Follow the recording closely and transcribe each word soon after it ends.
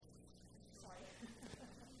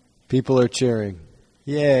People are cheering.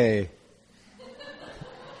 Yay.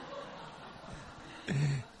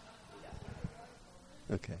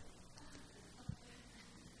 Okay.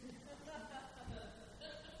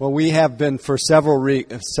 Well, we have been for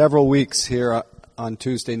several weeks here on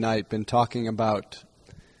Tuesday night been talking about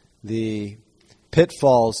the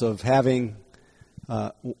pitfalls of having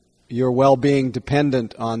your well-being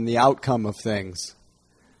dependent on the outcome of things.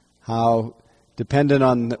 How dependent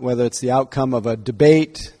on whether it's the outcome of a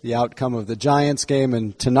debate, the outcome of the Giants game,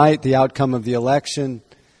 and tonight the outcome of the election.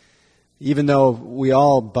 Even though we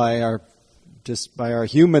all, by our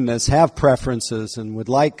humanness, have preferences and would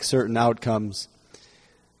like certain outcomes,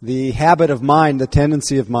 the habit of mind, the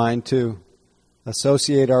tendency of mind to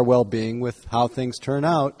associate our well-being with how things turn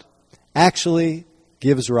out, actually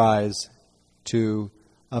gives rise to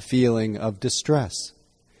a feeling of distress.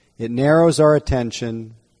 It narrows our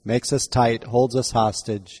attention, makes us tight, holds us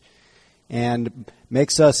hostage, and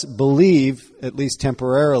makes us believe, at least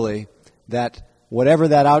temporarily, that whatever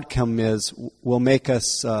that outcome is will make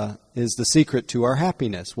us, is the secret to our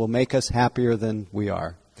happiness, will make us happier than we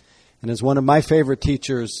are. And as one of my favorite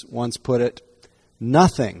teachers once put it,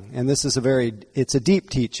 nothing, and this is it's a deep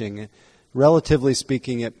teaching, relatively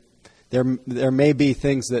speaking, there may be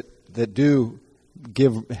things that do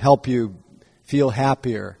help you feel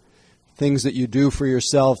happier, things that you do for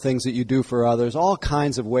yourself, things that you do for others, all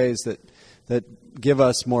kinds of ways that give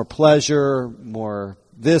us more pleasure, more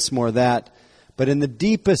this, more that. But in the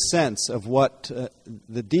deepest sense of what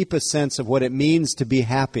it means to be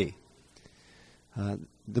happy,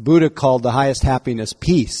 the Buddha called the highest happiness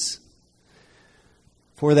peace.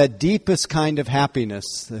 For that deepest kind of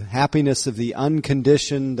happiness, the happiness of the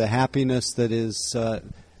unconditioned, the happiness that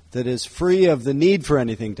is free of the need for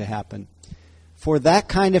anything to happen, for that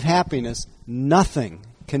kind of happiness, nothing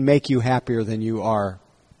can make you happier than you are.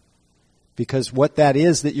 Because what that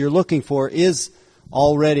is that you're looking for is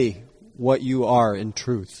already what you are in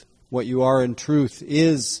truth. What you are in truth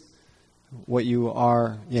is what you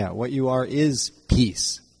are is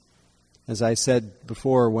peace. As I said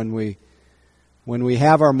before, when we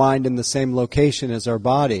have our mind in the same location as our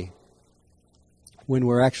body, when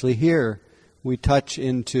we're actually here, we touch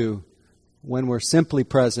into, when we're simply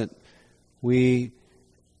present,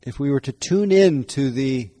 if we were to tune in to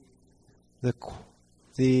the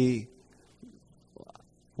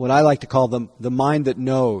what I like to call the mind that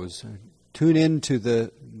knows, tune into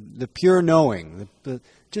the pure knowing,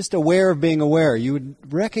 just aware of being aware, you would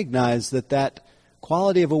recognize that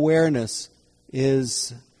quality of awareness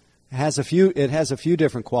has a few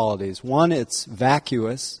different qualities. One, it's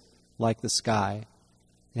vacuous, like the sky.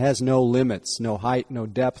 It has no limits, no height, no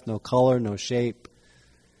depth, no color, no shape.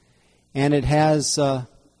 And it has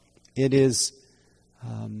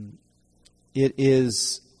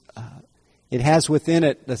within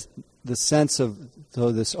it the sense of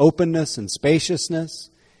this openness and spaciousness.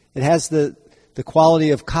 It has the quality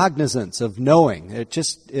of cognizance, of knowing.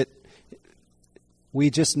 We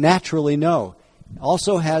just naturally know. It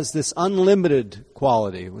also has this unlimited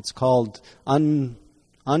quality, what's called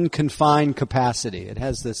unconfined capacity. It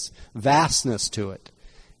has this vastness to it.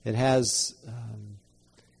 It has,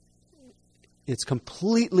 it's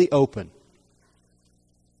completely open.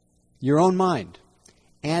 Your own mind.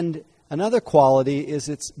 And another quality is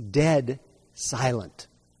it's dead silent.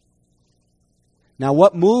 Now,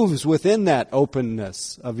 what moves within that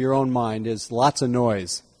openness of your own mind is lots of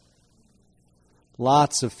noise.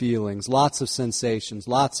 Lots of feelings, lots of sensations,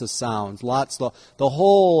 lots of sounds, the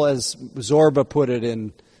whole, as Zorba put it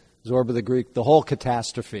in Zorba the Greek, the whole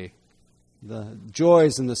catastrophe, the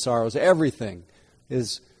joys and the sorrows, everything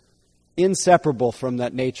is inseparable from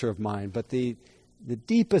that nature of mind. But the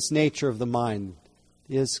deepest nature of the mind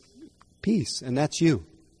is peace, and that's you.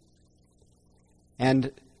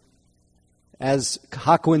 And as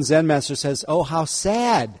Hakuin Zen Master says, oh, how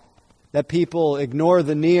sad that people ignore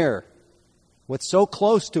the near, what's so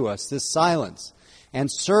close to us, this silence,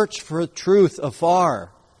 and search for truth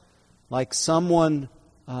afar, like someone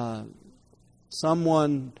who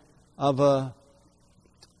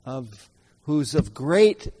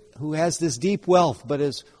has this deep wealth, but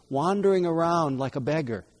is wandering around like a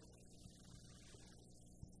beggar.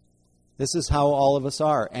 This is how all of us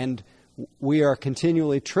are, and we are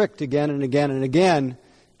continually tricked again and again and again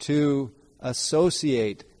to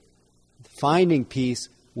associate finding peace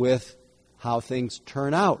with how things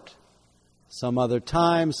turn out. Some other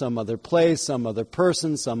time, some other place, some other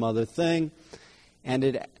person, some other thing.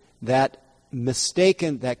 And that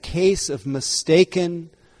case of mistaken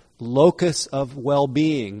locus of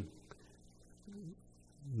well-being,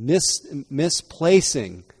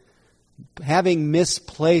 misplacing, having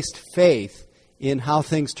misplaced faith in how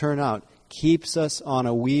things turn out keeps us on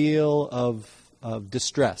a wheel of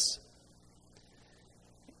distress.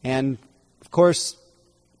 And, of course,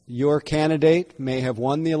 your candidate may have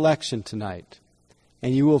won the election tonight,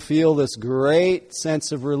 and you will feel this great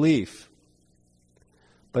sense of relief.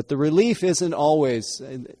 But the relief isn't always,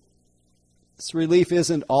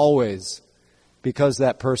 because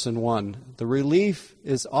that person won. The relief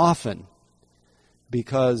is often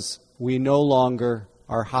because we no longer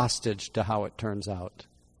are hostage to how it turns out.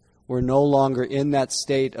 We're no longer in that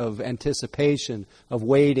state of anticipation, of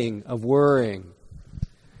waiting, of worrying.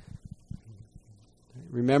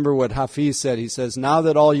 Remember what Hafiz said. He says, now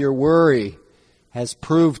that all your worry has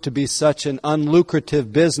proved to be such an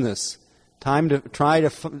unlucrative business,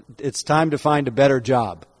 it's time to find a better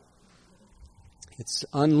job. It's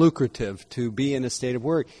unlucrative to be in a state of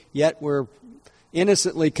worry. Yet we're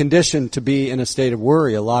innocently conditioned to be in a state of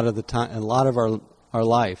worry a lot of the time, a lot of our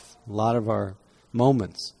life, a lot of our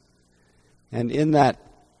moments. And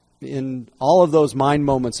in all of those mind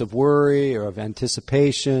moments of worry or of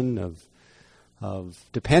anticipation, of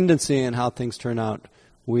dependency on how things turn out,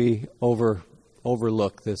 we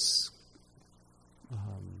overlook this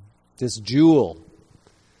jewel,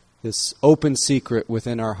 this open secret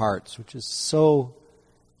within our hearts, which is so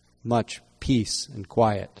much peace and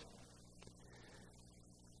quiet.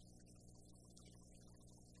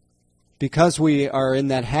 Because we are in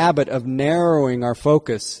that habit of narrowing our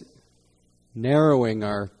focus, narrowing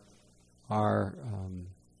our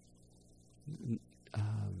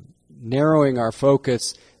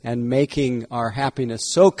focus and making our happiness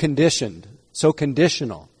so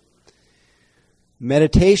conditional.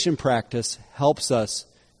 Meditation practice helps us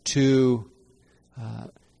to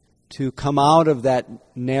come out of that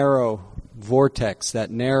narrow vortex,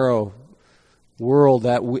 that narrow world,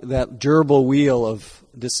 that gerbil wheel of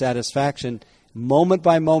dissatisfaction. Moment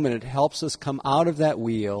by moment, it helps us come out of that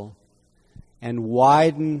wheel and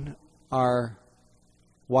widen our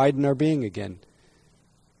being again.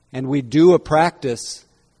 And we do a practice,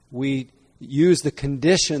 we use the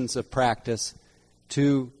conditions of practice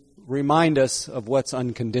to remind us of what's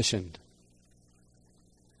unconditioned.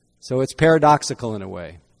 So it's paradoxical in a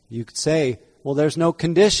way. You could say, well, there's no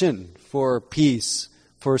condition for peace,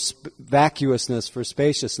 for vacuousness, for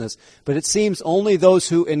spaciousness. But it seems only those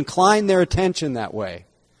who incline their attention that way,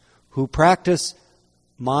 who practice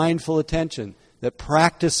mindful attention, that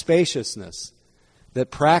practice spaciousness,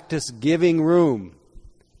 that practice giving room,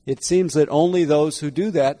 it seems that only those who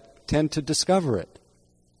do that tend to discover it.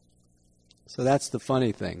 So that's the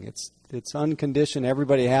funny thing. It's unconditioned,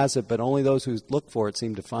 everybody has it, but only those who look for it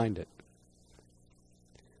seem to find it.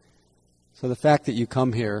 So the fact that you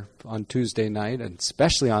come here on Tuesday night, and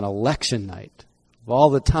especially on election night, of all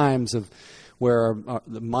the times of where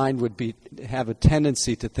the mind would have a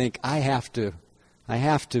tendency to think, I have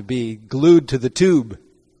to be glued to the tube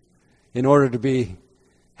in order to be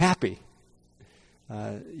happy.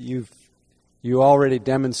 You already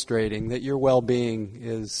demonstrating that your well-being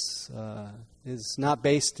is not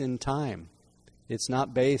based in time. It's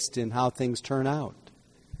not based in how things turn out.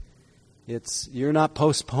 You're not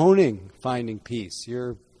postponing finding peace.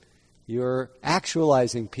 You're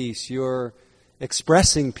actualizing peace. You're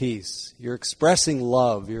expressing peace. You're expressing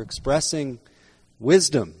love. You're expressing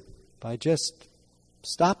wisdom by just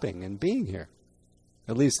stopping and being here.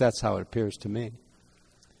 At least that's how it appears to me.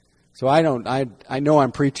 So I know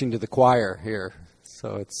I'm preaching to the choir here,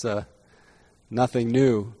 so it's nothing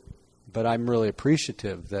new, but I'm really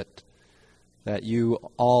appreciative that you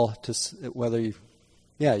all,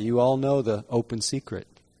 you all know the open secret,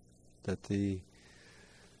 that the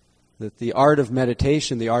art of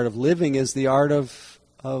meditation, the art of living, is the art of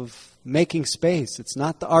making space. It's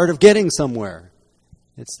not the art of getting somewhere.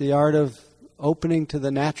 It's the art of opening to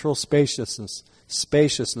the natural spaciousness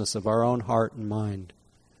of our own heart and mind.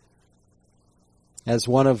 As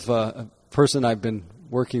a person I've been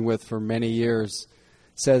working with for many years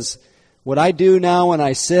says, what I do now when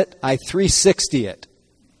I sit, I 360 it.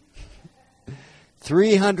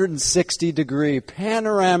 360-degree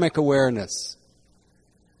panoramic awareness.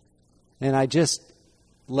 And I just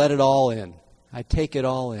let it all in. I take it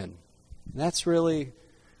all in. That's really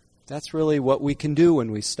what we can do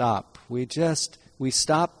when we stop. We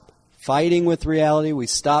stop fighting with reality.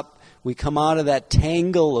 We come out of that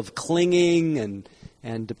tangle of clinging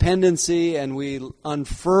and dependency, and we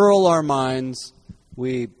unfurl our minds.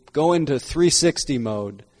 We go into 360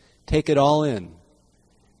 mode, take it all in,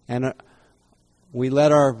 and we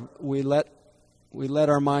let we let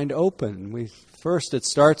our mind open. First it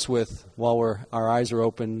starts with, while our eyes are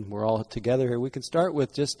open, we're all together here, we can start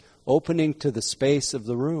with just opening to the space of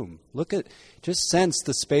the room. Just sense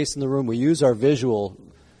the space in the room. We use our visual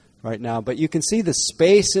right now, but you can see the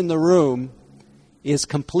space in the room is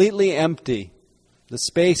completely empty. The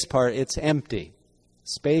space part, it's empty.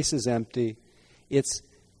 Space is empty. It's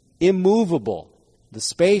immovable. The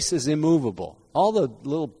space is immovable. All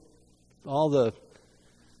the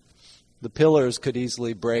pillars could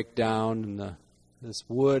easily break down, and this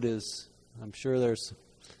wood is, I'm sure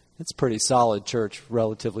it's pretty solid church,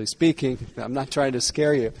 relatively speaking. I'm not trying to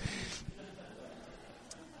scare you.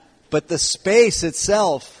 But the space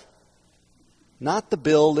itself, not the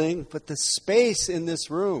building, but the space in this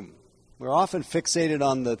room. We're often fixated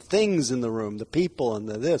on the things in the room, the people and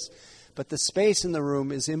the this. But the space in the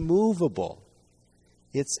room is immovable.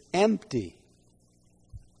 It's empty.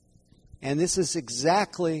 And this is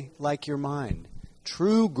exactly like your mind.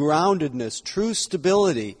 True groundedness, true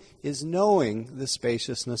stability is knowing the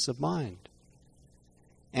spaciousness of mind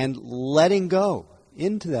and letting go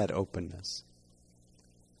into that openness.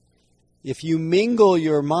 If you mingle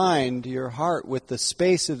your mind, your heart, with the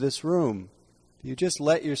space of this room, you just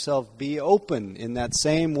let yourself be open in that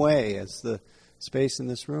same way as the space in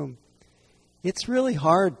this room, it's really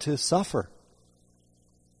hard to suffer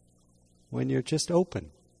when you're just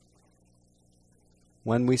open.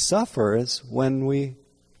 When we suffer is when we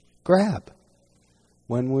grab,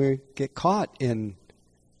 when we get caught in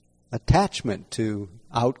attachment to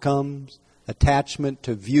outcomes, attachment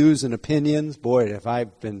to views and opinions. Boy, have I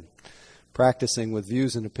been practicing with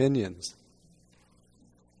views and opinions.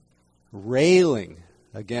 Railing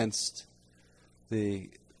against the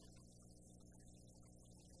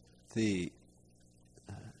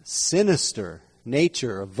sinister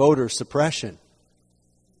nature of voter suppression.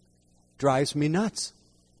 Drives me nuts.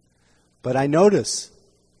 But I notice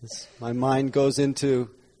my mind goes into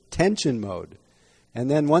tension mode.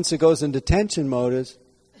 And then once it goes into tension mode,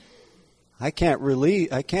 I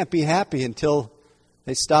can't be happy until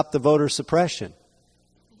they stop the voter suppression.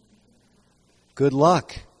 Good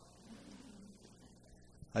luck.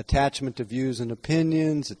 Attachment to views and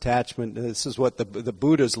opinions, this is what the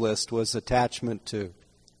Buddha's list was, attachment to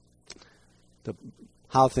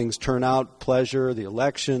how things turn out, pleasure, the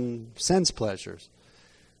election, sense pleasures.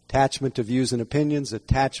 Attachment to views and opinions,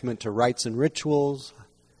 attachment to rites and rituals,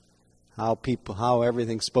 how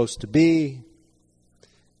everything's supposed to be,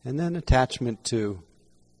 and then attachment to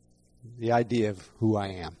the idea of who I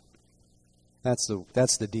am. That's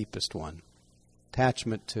the deepest one.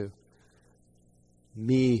 Attachment to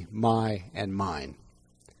me, my, and mine.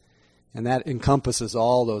 And that encompasses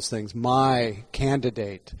all those things. My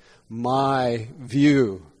candidate, my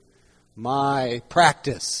view, my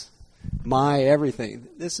practice, my everything.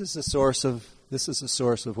 This is a source of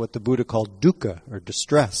what the Buddha called dukkha, or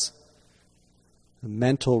distress. A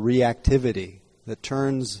mental reactivity that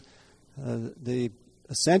turns the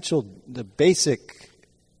basic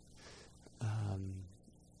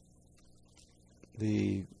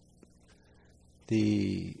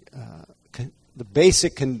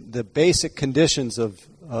conditions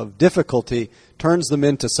of difficulty, turns them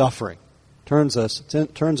into suffering, turns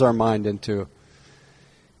our mind into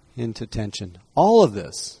tension. All of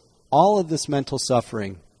this mental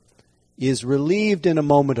suffering is relieved in a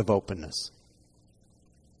moment of openness.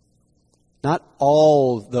 Not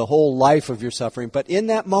the whole life of your suffering, but in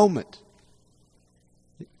that moment,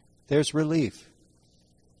 there's relief.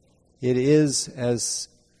 It is, as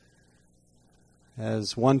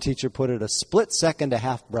one teacher put it, a split second, a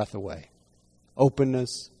half breath away.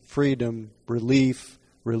 Openness, freedom, relief,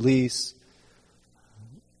 release,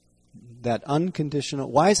 that unconditional.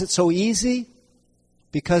 Why is it so easy?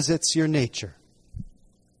 Because it's your nature.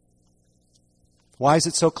 Why is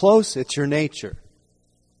it so close? It's your nature.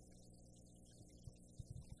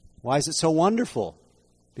 Why is it so wonderful?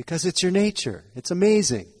 Because it's your nature. It's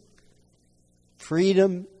amazing.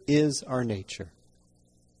 Freedom is our nature.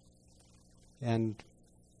 And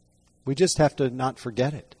we just have to not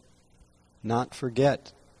forget it. Not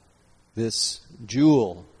forget this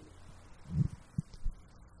jewel.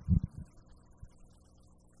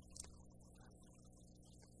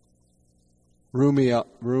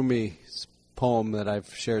 Rumi's poem that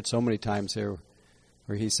I've shared so many times here,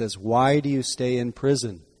 where he says, "Why do you stay in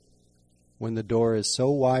prison when the door is so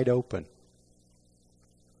wide open?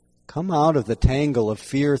 Come out of the tangle of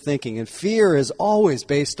fear thinking." And fear is always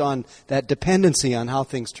based on that dependency on how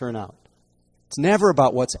things turn out. It's never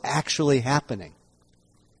about what's actually happening,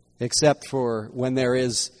 except for when there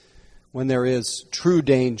is true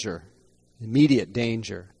danger, immediate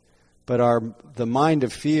danger. But the mind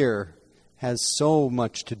of fear has so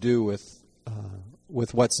much to do with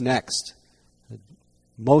what's next.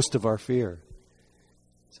 Most of our fear.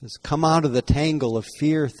 It says, come out of the tangle of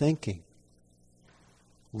fear thinking.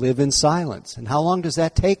 Live in silence. And how long does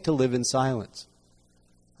that take to live in silence?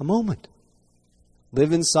 A moment.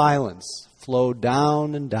 Live in silence. Flow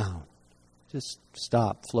down and down. Just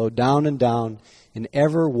stop. Flow down and down in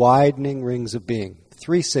ever widening rings of being.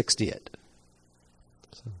 360 it.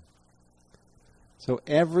 So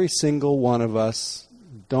every single one of us,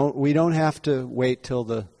 we don't have to wait till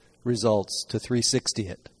the results to 360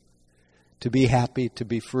 it. To be happy, to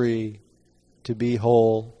be free, to be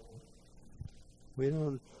whole.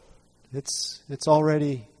 It's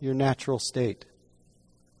already your natural state.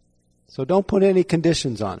 So don't put any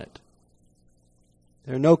conditions on it.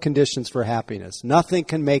 There are no conditions for happiness. Nothing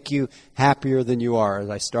can make you happier than you are,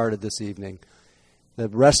 as I started this evening. The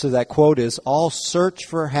rest of that quote is, all search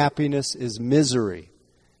for happiness is misery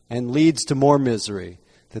and leads to more misery.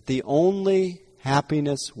 That the only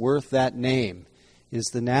happiness worth that name is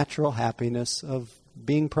the natural happiness of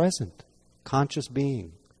being present, conscious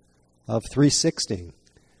being, of 360,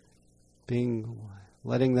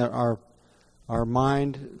 letting our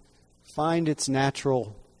mind find its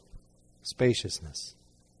natural spaciousness.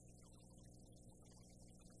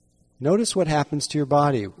 Notice what happens to your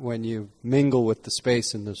body when you mingle with the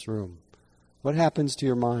space in this room. What happens to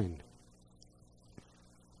your mind?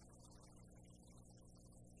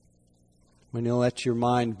 When you let your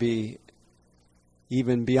mind be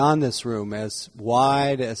even beyond this room, as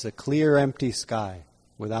wide as a clear empty sky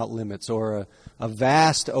without limits, or a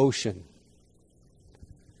vast ocean.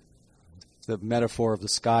 The metaphor of the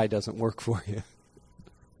sky doesn't work for you.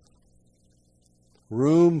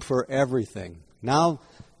 Room for everything. Now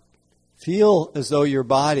feel as though your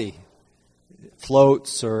body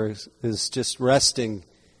floats or is just resting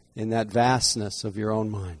in that vastness of your own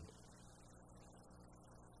mind.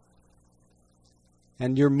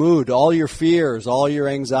 And your mood, all your fears, all your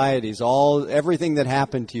anxieties, everything that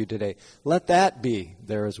happened to you today, let that be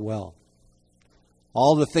there as well.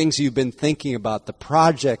 All the things you've been thinking about, the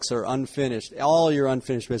projects are unfinished, all your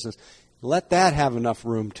unfinished business, let that have enough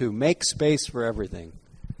room too. Make space for everything.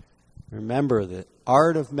 Remember, the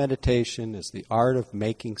art of meditation is the art of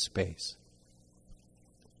making space.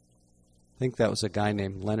 I think that was a guy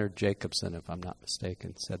named Leonard Jacobson, if I'm not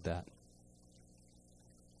mistaken, said that.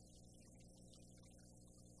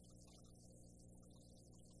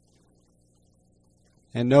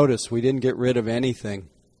 And notice, we didn't get rid of anything.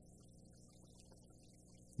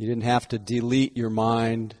 You didn't have to delete your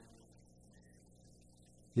mind.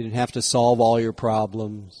 You didn't have to solve all your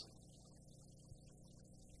problems.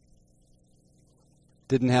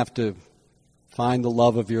 Didn't have to find the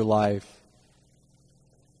love of your life.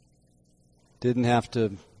 Didn't have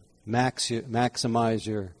to maximize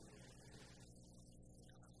your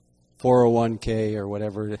 401k or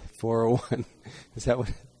whatever, 401, is that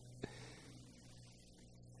what?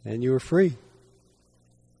 And you were free.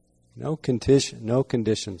 No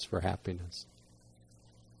conditions for happiness.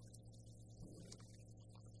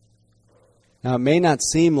 Now, it may not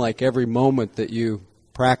seem like every moment that you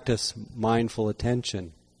practice mindful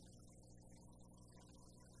attention,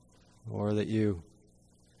 or that you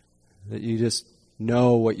just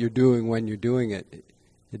know what you're doing when you're doing it.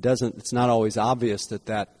 It's not always obvious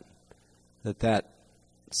that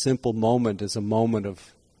simple moment is a moment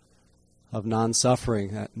of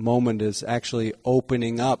non-suffering. That moment is actually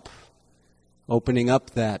opening up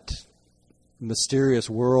that mysterious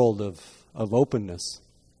world of openness.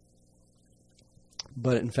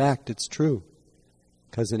 But in fact, it's true.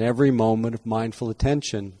 Because in every moment of mindful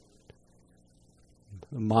attention,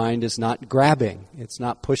 the mind is not grabbing, it's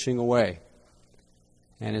not pushing away.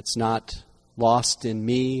 And it's not lost in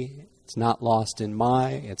me, it's not lost in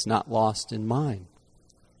it's not lost in mine.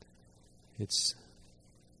 It's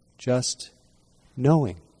just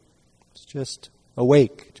knowing. It's just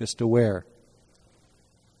awake, just aware.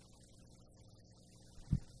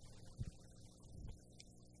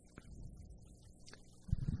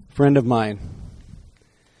 A friend of mine,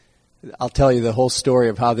 I'll tell you the whole story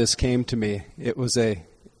of how this came to me. It's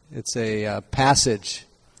a passage.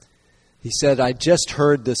 He said, I just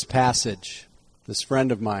heard this passage. This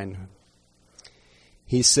friend of mine.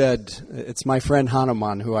 He said, it's my friend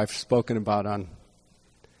Hanuman, who I've spoken about on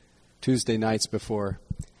Tuesday nights before.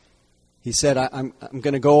 He said, I'm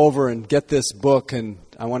going to go over and get this book, and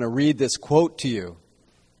I want to read this quote to you.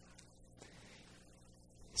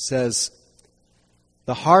 He says,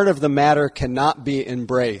 the heart of the matter cannot be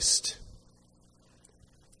embraced.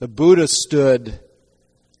 The Buddha stood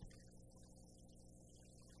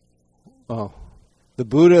The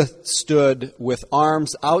Buddha stood with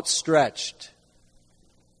arms outstretched,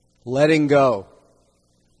 letting go.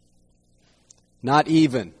 Not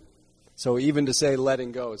even. So even to say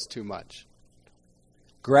letting go is too much.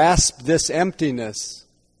 Grasp this emptiness,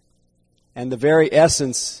 and the very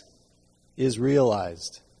essence is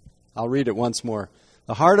realized. I'll read it once more.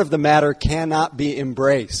 The heart of the matter cannot be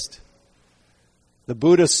embraced. The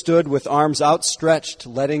Buddha stood with arms outstretched,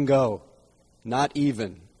 letting go. Not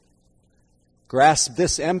even. Grasp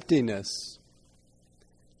this emptiness,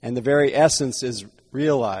 and the very essence is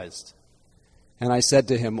realized. And I said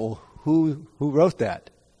to him, well, who wrote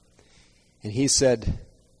that? And he said,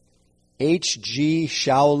 H.G.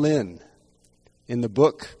 Shaolin, in the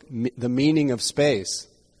book, The Meaning of Space.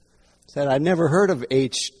 Said, I'd never heard of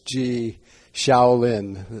H.G.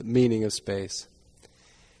 Shaolin, The Meaning of Space.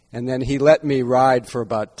 And then he let me ride for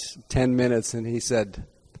about 10 minutes, and he said,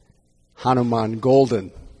 Hanuman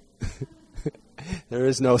Golden. There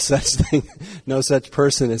is no such thing, no such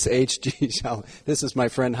person as H.G. Shaolin. This is my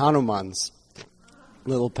friend Hanuman's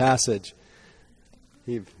little passage.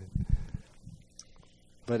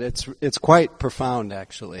 But it's quite profound,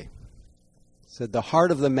 actually. Said the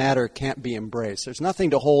heart of the matter can't be embraced. There's nothing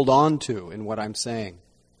to hold on to in what I'm saying.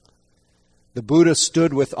 The Buddha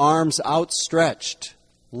stood with arms outstretched,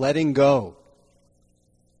 letting go.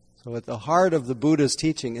 So at the heart of the Buddha's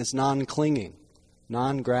teaching is non-clinging,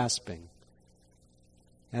 non-grasping.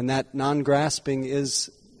 And that non-grasping is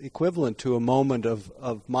equivalent to a moment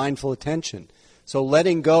of mindful attention. So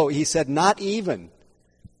letting go, he said, not even.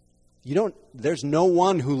 There's no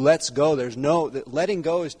one who lets go. Letting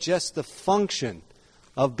go is just the function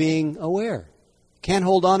of being aware. Can't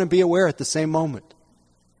hold on and be aware at the same moment.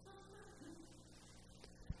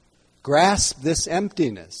 Grasp this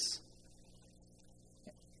emptiness,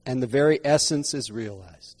 and the very essence is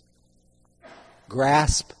realized.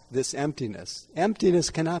 Grasp this emptiness. Emptiness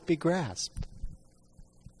cannot be grasped.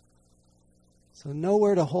 So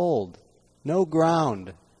nowhere to hold, no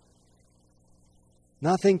ground,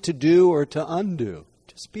 nothing to do or to undo.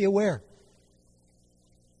 Just be aware.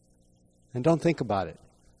 And don't think about it.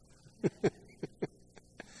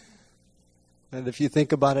 And if you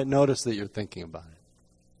think about it, notice that you're thinking about it.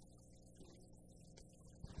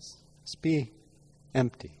 Just be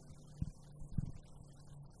empty.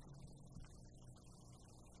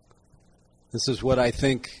 This is what I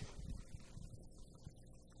think.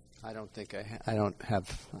 I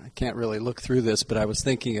can't really look through this, but I was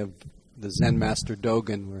thinking of the Zen master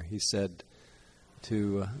Dogen, where he said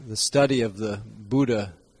the study of the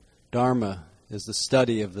Buddha Dharma is the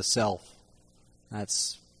study of the self.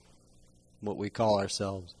 That's what we call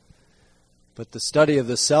ourselves. But the study of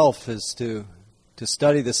the self is to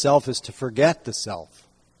study the self is to forget the self.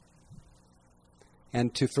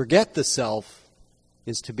 And to forget the self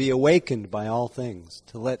is to be awakened by all things,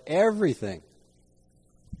 to let everything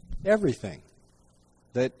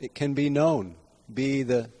that it can be known be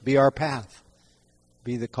our path,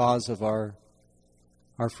 be the cause of our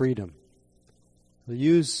freedom. So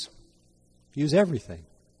use everything.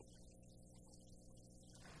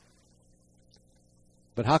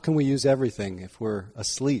 But how can we use everything if we're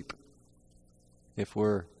asleep? If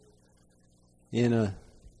we're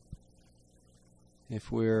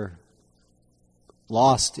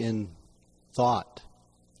lost in thought,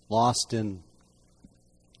 lost in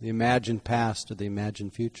the imagined past or the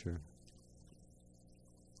imagined future?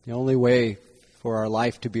 The only way for our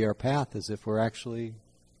life to be our path is if we're actually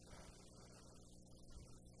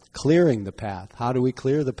clearing the path. How do we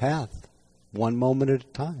clear the path? One moment at a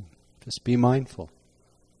time. Just be mindful.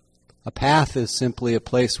 A path is simply a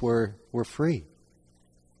place where we're free.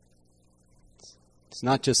 It's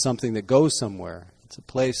not just something that goes somewhere. It's a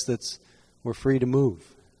place we're free to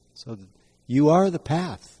move. So you are the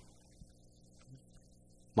path.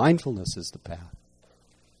 Mindfulness is the path.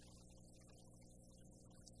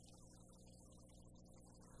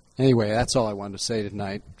 Anyway, that's all I wanted to say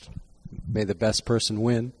tonight. May the best person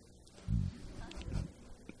win.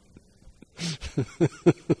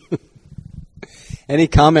 Any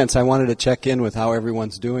comments? I wanted to check in with how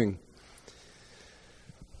everyone's doing.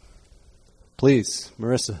 Please,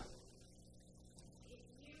 Marissa.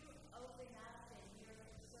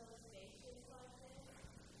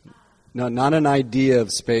 No, not an idea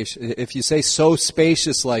of space. If you say so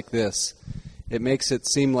spacious like this, it makes it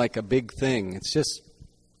seem like a big thing. It's just,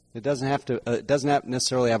 it doesn't have to. It doesn't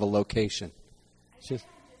necessarily have a location. It's just,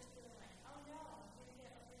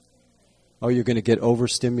 you're going to get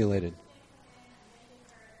overstimulated.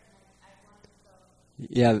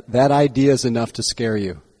 Yeah, that idea is enough to scare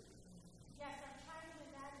you.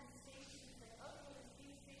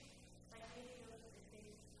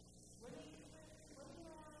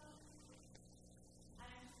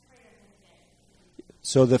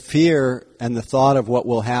 So the fear and the thought of what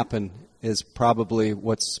will happen is probably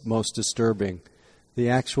what's most disturbing. The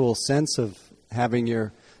actual sense of having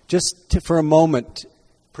for a moment,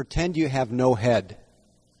 pretend you have no head.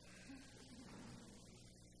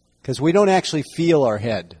 Because we don't actually feel our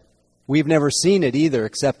head. We've never seen it either,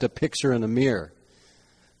 except a picture in a mirror.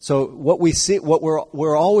 So what we see,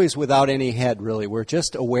 we're always without any head, really. We're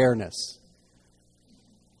just awareness.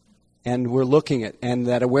 And we're looking at, and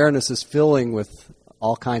that awareness is filling with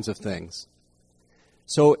all kinds of things.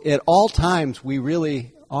 So at all times, we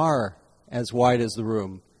really are as wide as the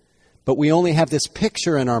room. But we only have this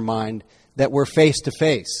picture in our mind that we're face to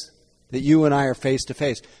face, that you and I are face to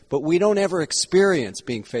face. But we don't ever experience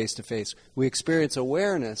being face to face. We experience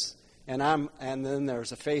awareness, and then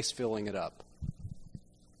there's a face filling it up.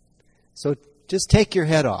 So just take your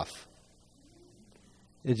head off.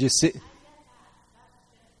 Did you see?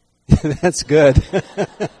 That's good.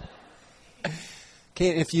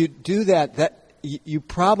 Okay, if you do that, you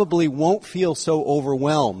probably won't feel so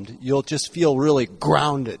overwhelmed. You'll just feel really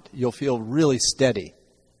grounded. You'll feel really steady.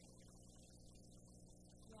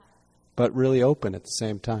 But really open at the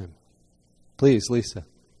same time. Please, Lisa.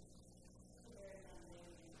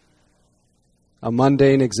 A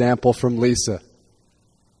mundane example from Lisa.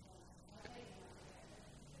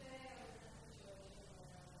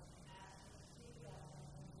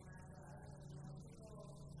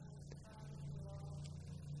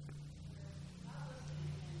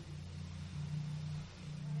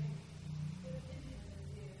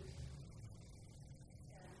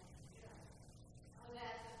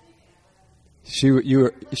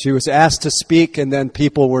 She was asked to speak, and then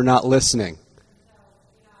people were not listening.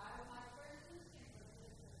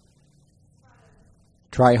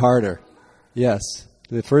 Try harder. Yes.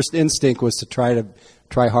 The first instinct was to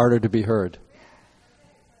try harder to be heard.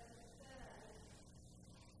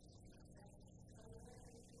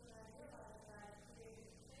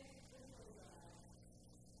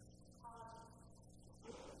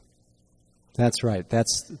 That's right.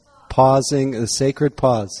 That's pausing, the sacred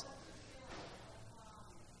pause.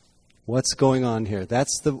 What's going on here?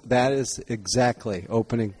 That is exactly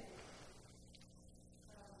opening.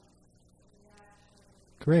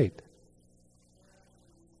 Great.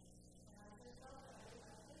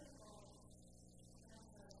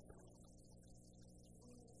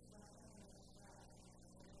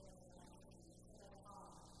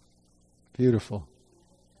 Beautiful.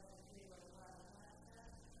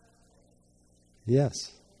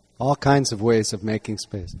 Yes. All kinds of ways of making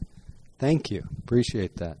space. Thank you.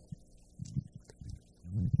 Appreciate that.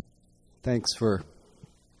 Thanks for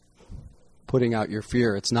putting out your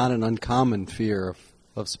fear. It's not an uncommon fear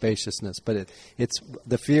of spaciousness, but it's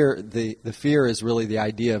the fear. The fear is really the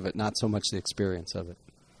idea of it, not so much the experience of it.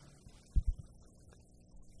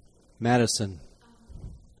 Madison.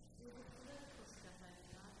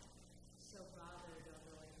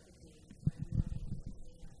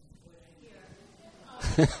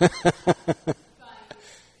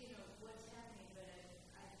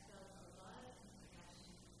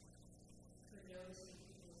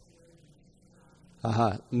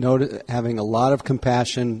 Having a lot of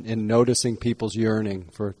compassion in noticing people's yearning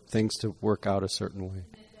for things to work out a certain way.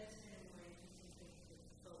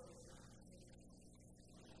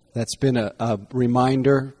 That's been a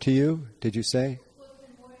reminder to you, did you say?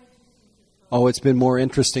 Oh, it's been more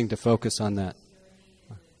interesting to focus on that.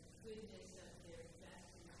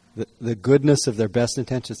 The goodness of their best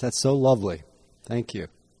intentions. That's so lovely. Thank you.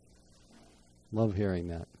 Love hearing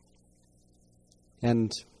that.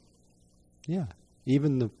 And, yeah,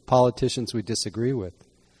 even the politicians we disagree with,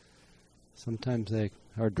 sometimes they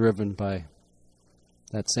are driven by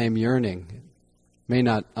that same yearning. May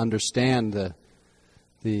not understand that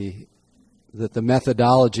the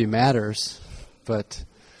methodology matters, but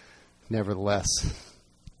nevertheless.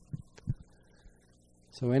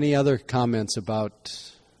 So any other comments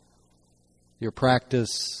about your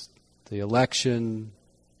practice, the election,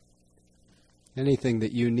 anything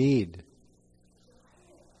that you need?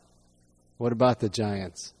 What about the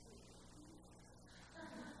Giants?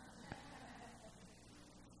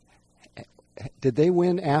 Did they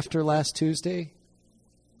win after last Tuesday?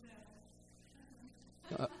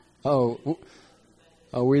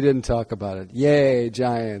 We didn't talk about it. Yay,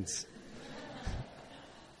 Giants.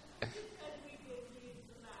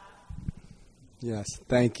 Yes,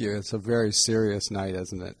 thank you. It's a very serious night,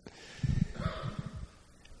 isn't it?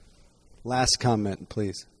 Last comment,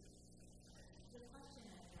 please.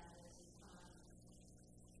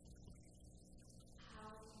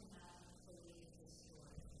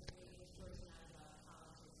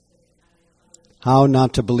 How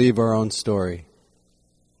not to believe our own story.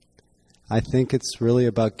 I think it's really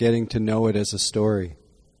about getting to know it as a story.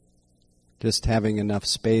 Just having enough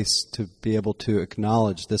space to be able to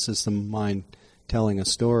acknowledge this is the mind telling a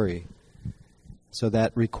story. So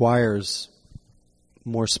that requires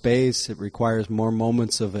more space. It requires more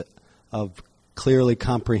moments of clearly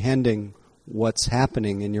comprehending what's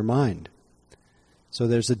happening in your mind. So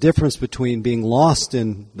there's a difference between being lost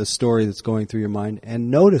in the story that's going through your mind and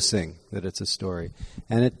noticing that it's a story.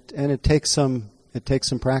 And it takes some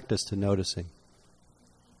practice to noticing.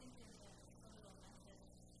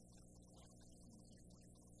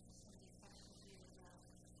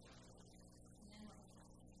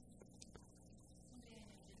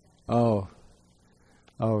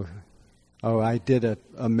 I did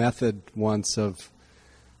a method once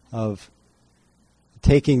of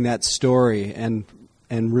taking that story and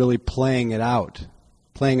really playing it out.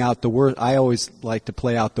 Playing out the worst. I always like to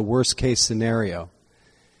play out the worst case scenario.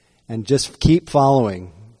 And just keep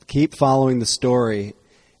following the story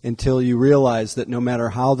until you realize that no matter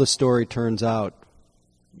how the story turns out,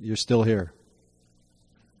 you're still here.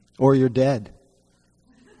 Or you're dead.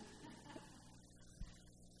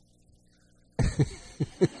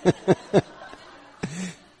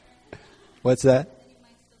 What's that?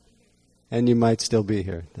 And you might still be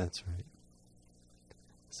here. That's right.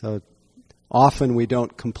 So often we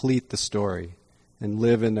don't complete the story and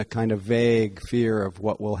live in a kind of vague fear of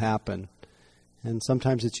what will happen. And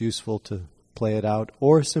sometimes it's useful to play it out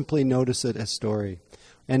or simply notice it as story.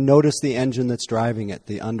 And notice the engine that's driving it,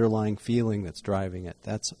 the underlying feeling that's driving it.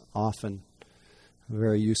 That's often a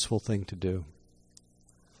very useful thing to do.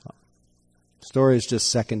 Story is just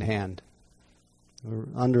secondhand. The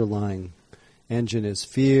underlying engine is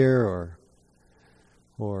fear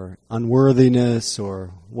or unworthiness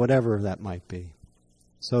or whatever that might be.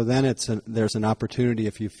 So then there's an opportunity,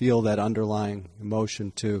 if you feel that underlying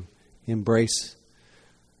emotion, to embrace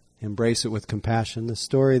it with compassion. The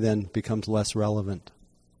story then becomes less relevant.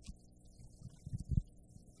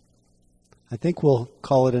 I think we'll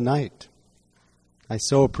call it a night. I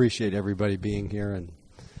so appreciate everybody being here and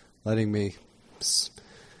letting me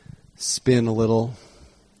spin a little.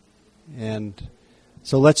 And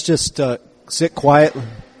so let's just sit quietly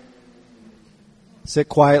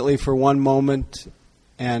for one moment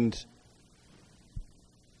and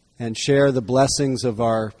share the blessings of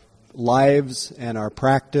our lives and our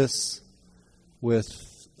practice with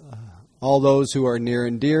all those who are near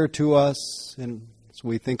and dear to us, and as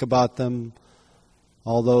we think about them,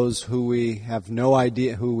 all those who we have no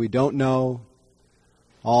idea, who we don't know,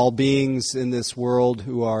 all beings in this world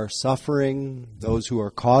who are suffering, those who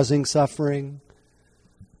are causing suffering,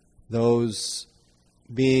 those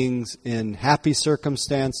beings in happy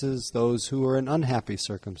circumstances, those who are in unhappy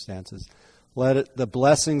circumstances. Let the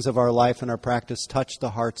blessings of our life and our practice touch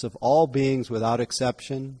the hearts of all beings without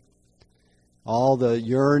exception. All the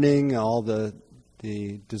yearning, all the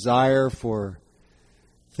desire for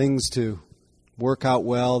things to work out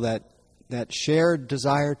well, that shared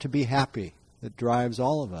desire to be happy that drives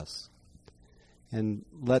all of us. And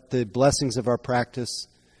let the blessings of our practice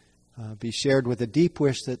be shared with a deep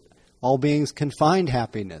wish that all beings can find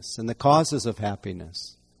happiness and the causes of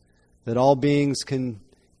happiness, that all beings can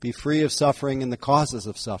be free of suffering and the causes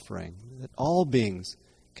of suffering, that all beings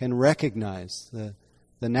can recognize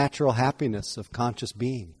the natural happiness of conscious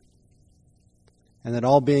being, and that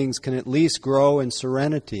all beings can at least grow in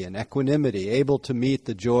serenity and equanimity, able to meet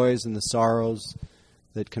the joys and the sorrows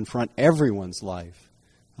that confront everyone's life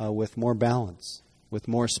with more balance, with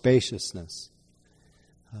more spaciousness.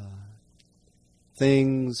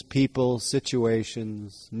 Things, people,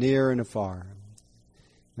 situations, near and afar.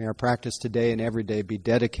 May our practice today and every day be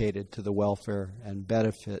dedicated to the welfare and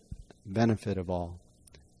benefit of all.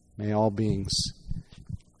 May all beings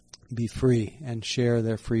be free and share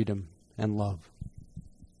their freedom and love.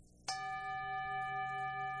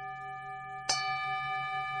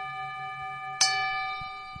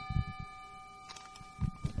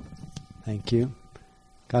 Thank you.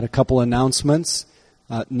 Got a couple announcements.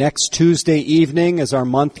 Next Tuesday evening is our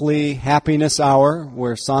monthly happiness hour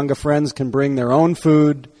where Sangha friends can bring their own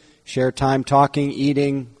food, share time talking,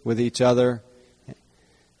 eating with each other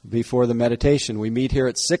before the meditation. We meet here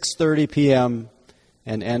at 6:30 p.m.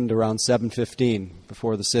 and end around 7:15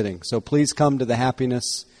 before the sitting. So please come to the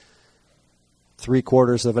happiness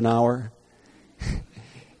 3/4 of an hour.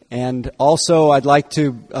 And also I'd like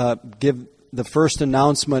to give the first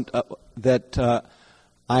announcement that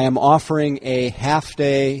I am offering a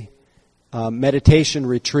half-day meditation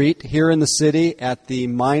retreat here in the city at the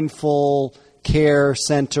Mindful Care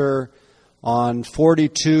Center on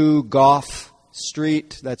 42 Gough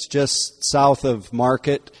Street. That's just south of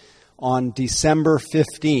Market on December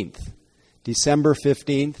 15th. December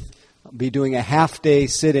 15th. I'll be doing a half-day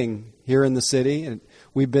sitting here in the city. And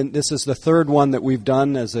this is the third one that we've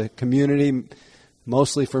done as a community,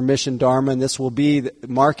 mostly for Mission Dharma, and this will be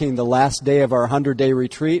marking the last day of our 100-day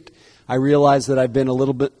retreat. I realize that I've been a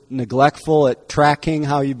little bit neglectful at tracking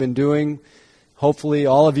how you've been doing. Hopefully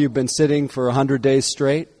all of you have been sitting for 100 days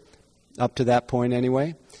straight, up to that point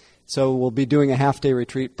anyway. So we'll be doing a half-day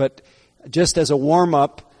retreat. But just as a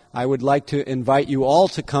warm-up, I would like to invite you all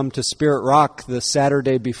to come to Spirit Rock the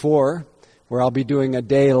Saturday before, where I'll be doing a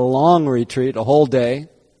day-long retreat, a whole day.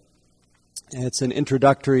 And it's an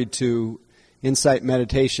introductory to Insight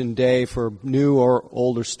Meditation Day for new or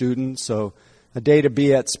older students. So a day to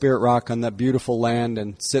be at Spirit Rock on that beautiful land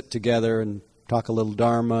and sit together and talk a little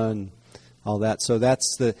Dharma and all that. So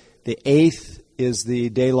that's the 8th is the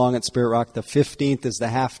day long at Spirit Rock. The 15th is the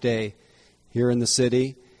half day here in the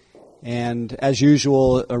city. And as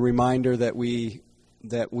usual, a reminder that we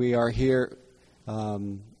are here.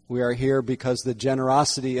 We are here because the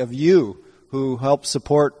generosity of you who help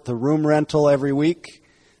support the room rental every week.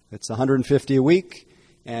 It's $150 a week,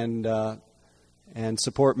 and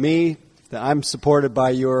support me. I'm supported by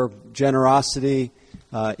your generosity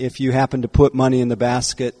if you happen to put money in the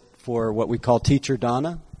basket for what we call Teacher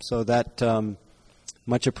Dana. So that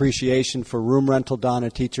much appreciation for room rental Dana,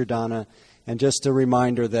 Teacher Dana, and just a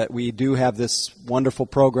reminder that we do have this wonderful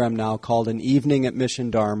program now called An Evening at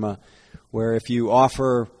Mission Dharma, where if you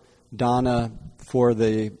offer Dana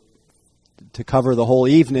to cover the whole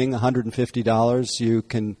evening,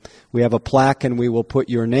 $150, we have a plaque and we will put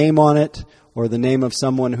your name on it or the name of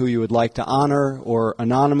someone who you would like to honor or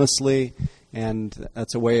anonymously, and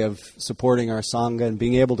that's a way of supporting our Sangha and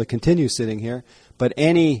being able to continue sitting here. But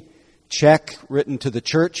any check written to the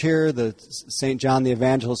church here, the St. John the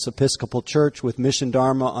Evangelist Episcopal Church with Mission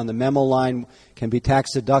Dharma on the memo line can be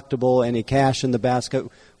tax deductible, any cash in the basket.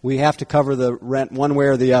 We have to cover the rent one way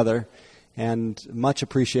or the other. And much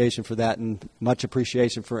appreciation for that, and much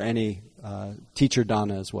appreciation for any Teacher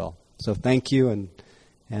Dana as well. So thank you,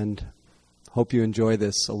 and hope you enjoy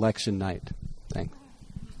this election night. Thanks.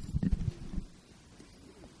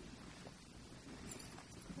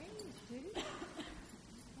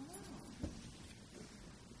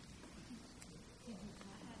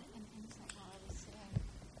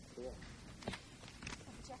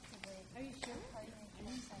 Are you sure?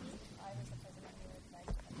 I was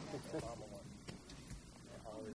the president.